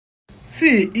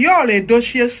See, your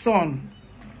Edochie's son,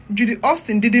 Judy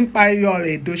Austin didn't buy your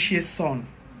Edochie's son.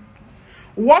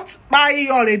 What by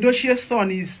your Edochie's son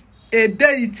is a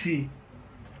deity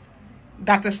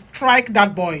that strike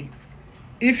that boy.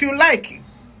 If you like,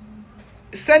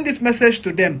 send this message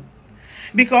to them.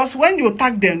 Because when you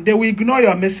tag them, they will ignore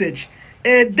your message.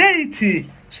 A deity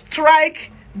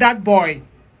strike that boy.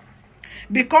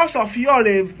 Because of your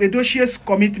Edochie's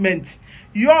commitment,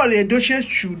 your Edochie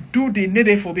should do the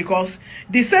needful, because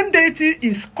the same deity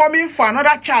is coming for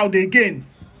another child again.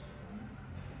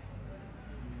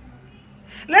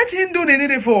 Let him do the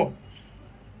needful.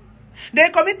 They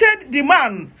committed the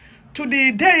man to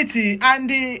the deity, and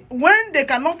when they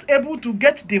cannot able to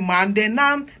get the man, then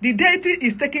now the deity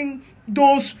is taking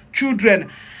those children.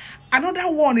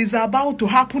 Another one is about to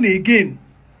happen again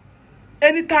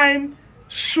anytime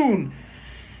soon.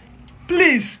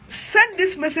 Please send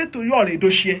this message to your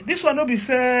Edochie. This one will be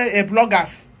say a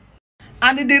bloggers.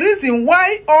 And the reason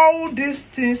why all these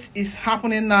things is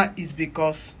happening now is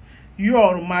because you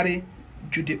are married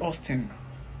Judy Austin.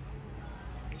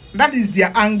 That is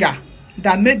their anger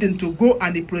that made them to go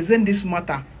and present this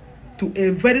matter to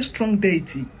a very strong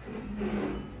deity.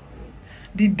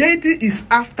 The deity is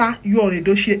after your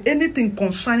Edochie. Anything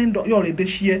concerning your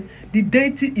Edochie, the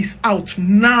deity is out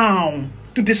now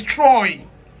to destroy.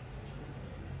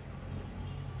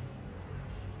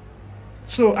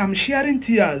 So I'm sharing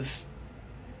tears.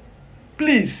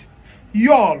 Please,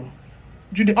 y'all,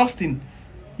 Judy Austin,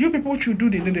 you people should do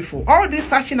the needful. All this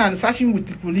searching and searching with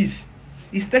the police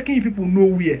is taking you people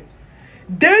nowhere.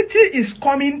 Deity is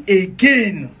coming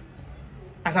again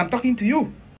as I'm talking to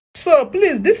you. So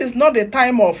please, this is not the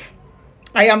time of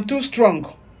I am too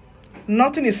strong.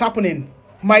 Nothing is happening.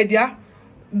 My dear,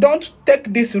 don't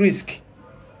take this risk.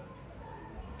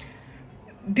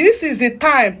 This is the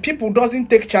time people doesn't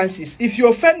take chances. If you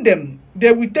offend them,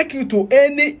 they will take you to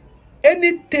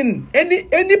anything,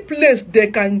 any place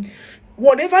they can,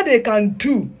 whatever they can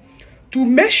do to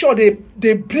make sure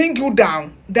they bring you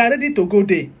down. They're ready to go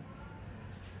there.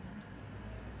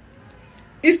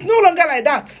 It's no longer like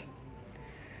that.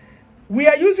 We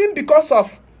are using because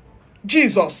of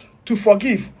Jesus to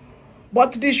forgive.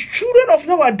 But the children of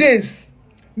nowadays,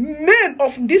 men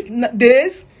of these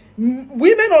days,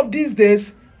 women of these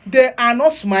days, they are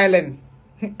not smiling.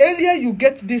 Earlier you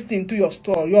get this thing to your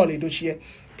store, your Edochie.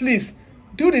 Please,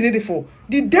 do the needful.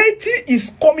 The deity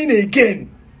is coming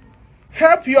again.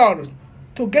 Help y'all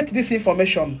to get this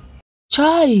information.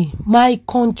 Chai, my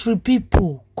country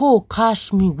people, go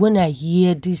catch me when I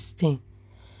hear this thing.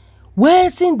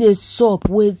 Waiting they sup,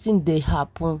 waiting they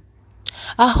happen.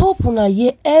 I hope when I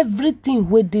hear everything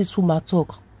with this woman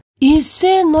talk. He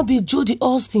say no be Judy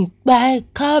Austin by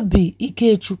Kabi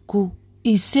Ikechukwu.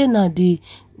 He say na the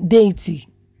deity.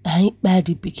 I ain't by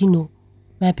the pikino.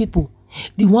 My people,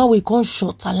 the one we can't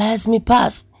shortalize me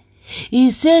pass. He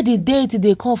said the deity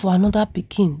they come for another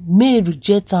pikin. May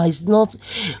reject her. It's not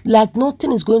like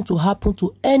nothing is going to happen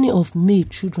to any of me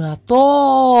children at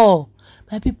all.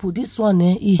 My people, this one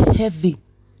is heavy.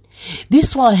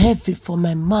 This one heavy for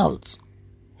my mouth.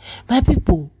 My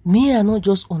people, me I not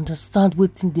just understand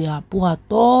what they are at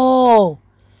all.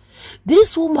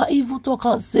 This woman even talk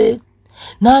and say,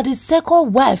 now the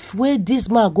second wife where this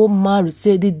man go marry,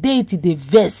 say the deity the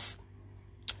verse.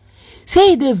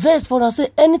 Say the verse for us, say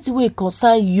anything we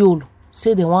concern you,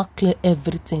 say they want clear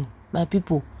everything. My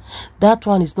people, that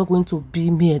one is not going to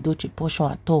be me Edochie portion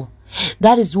at all.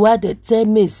 That is why they tell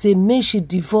me, say, may she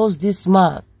divorce this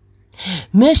man.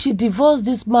 May she divorce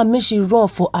this man, may she run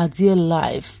for her dear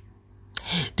life.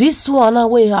 This one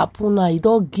way happen now, it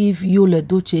don't give you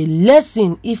Edochie a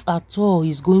lesson if at all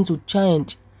he's going to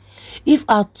change. If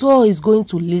at all he's going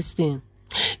to listen.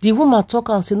 The woman talk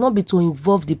and say not be to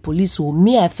involve the police, or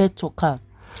me I felt talk and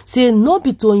say not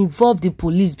be to involve the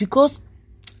police, because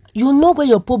you know where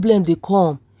your problem they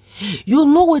come. You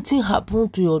know what thing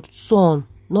happened to your son.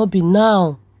 Not be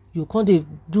now. You can't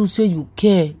do say you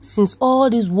care. Since all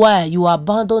this while you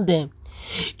abandon them.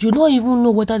 You don't even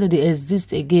know whether they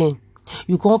exist again.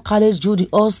 You can't carry Judy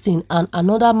Austin and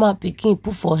another man picking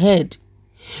put for head.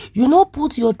 You not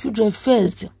put your children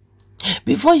first.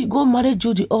 Before you go marry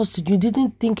Judy Austin, you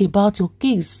didn't think about your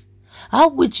kids. How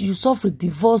which you suffer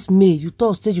divorce me. You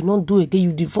thought say you don't do again.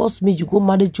 You divorce me. You go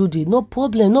marry Judy. No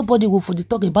problem. Nobody will for the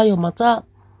talk about your matter.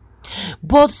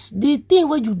 But the thing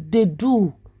when they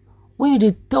do, when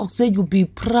they talk, say you be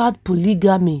proud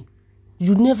polygamy,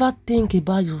 you never think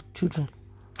about your children.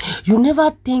 You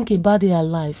never think about their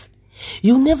life.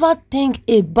 You never think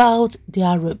about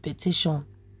their reputation.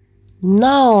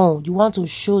 Now you want to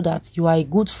show that you are a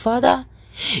good father,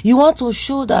 You want to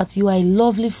show that you are a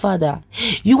lovely father.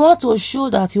 You want to show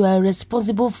that you are a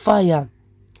responsible father.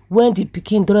 When the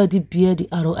pikin already bear the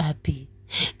RIP,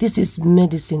 this is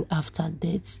medicine after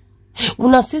death.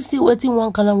 When I see waiting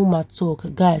one kind of woman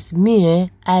talk, guys, me,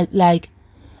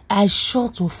 I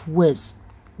short of words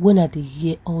when I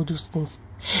hear all those things.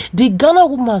 The Ghana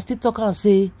woman still talk and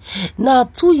say, now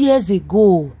 2 years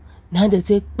ago, now they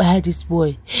take by this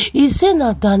boy. He say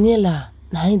now Daniela,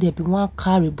 now they be one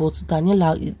carry, but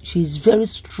Daniela, she is very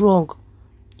strong.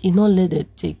 He not let her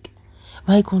take.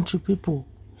 My country people,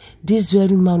 this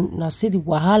very man now say the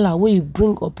wahala where he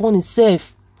bring upon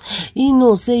himself. He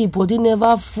know say his body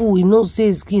never full. He know say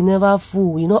his skin never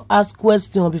full. He no ask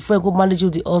question before he go manage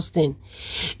with the Austin.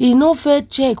 He no fair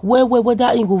check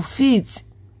whether he go fit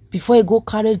before he go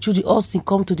carry you the Austin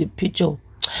come to the picture.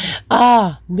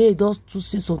 May God to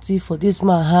see something for this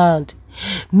man hand.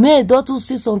 May God to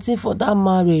see something for that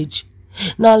marriage.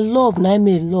 Now love, now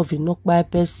may love you knock by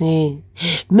person.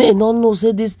 May not know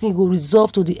say this thing go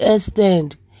resolve to the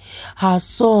extent her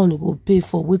son go pay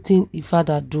for wetin his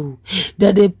father do.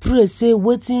 That they pray say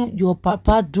wetin your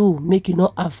papa do make you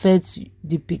not affect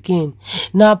the pikin.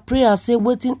 Now prayer say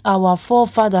wetin our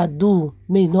forefather do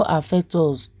may not affect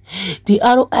us. The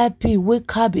RIP wey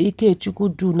Kabi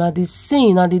Ikechukwu do na the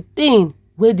sin and the thing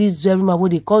where this very man wey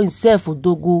they call himself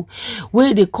Odogu,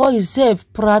 where they call himself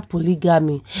proud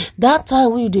polygamy. That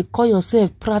time when they call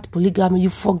yourself proud polygamy, you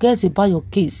forget about your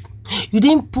case. You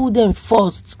didn't put them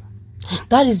first.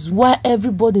 That is why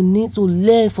everybody needs to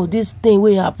learn for this thing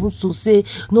where it happens to say,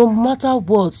 no matter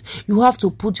what, you have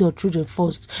to put your children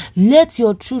first. Let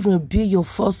your children be your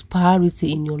first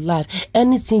priority in your life.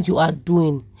 Anything you are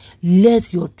doing,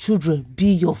 let your children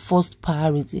be your first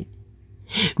priority.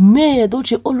 May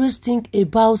Edochie always think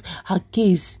about her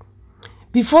case.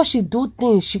 Before she do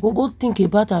things, she go think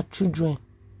about her children.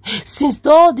 Since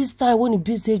all this time when it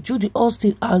be say Judy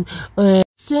Austin and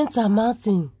Saint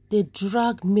Martin, they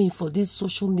drag me for this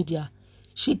social media,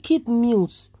 she keep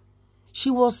mute. She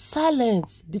was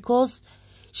silent because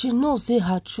she knows say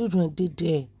her children did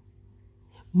there.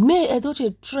 May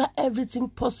Edochie try everything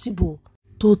possible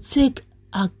to take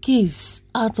her case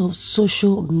out of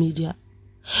social media.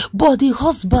 But the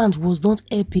husband was not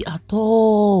happy at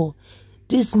all.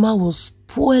 This man was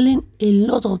spoiling a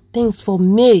lot of things for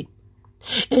May.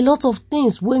 A lot of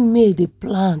things when May they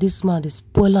plan, this man is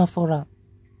spoiling for her.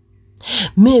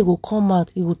 May go come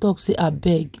out, he will talk, say, I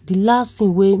beg. The last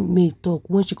thing when May talk,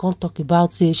 when she can't talk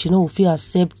about, say, she no fit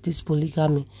accept this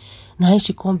polygamy. Now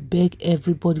she can't beg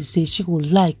everybody, say, she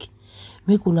would like,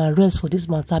 make una rest for this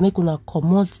matter, make una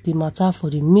comot the matter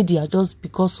for the media just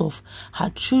because of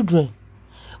her children.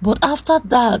 But after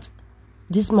that,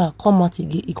 this man come out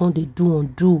again, he can't do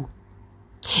undo.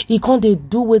 He can't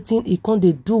do wetin, he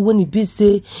can't do when he be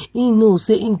say, he know,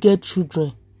 say, he get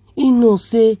children. He know,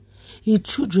 say, his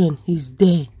children is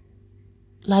there.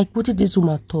 Like what did this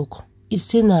woman talk? He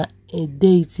say na a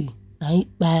deity. Na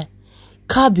by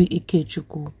Kabi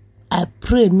Ikechukwu. I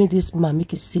pray may this man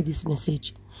make it see this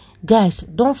message. Guys,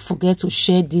 don't forget to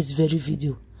share this very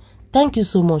video. Thank you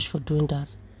so much for doing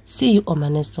that. See you on my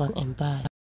next one and bye.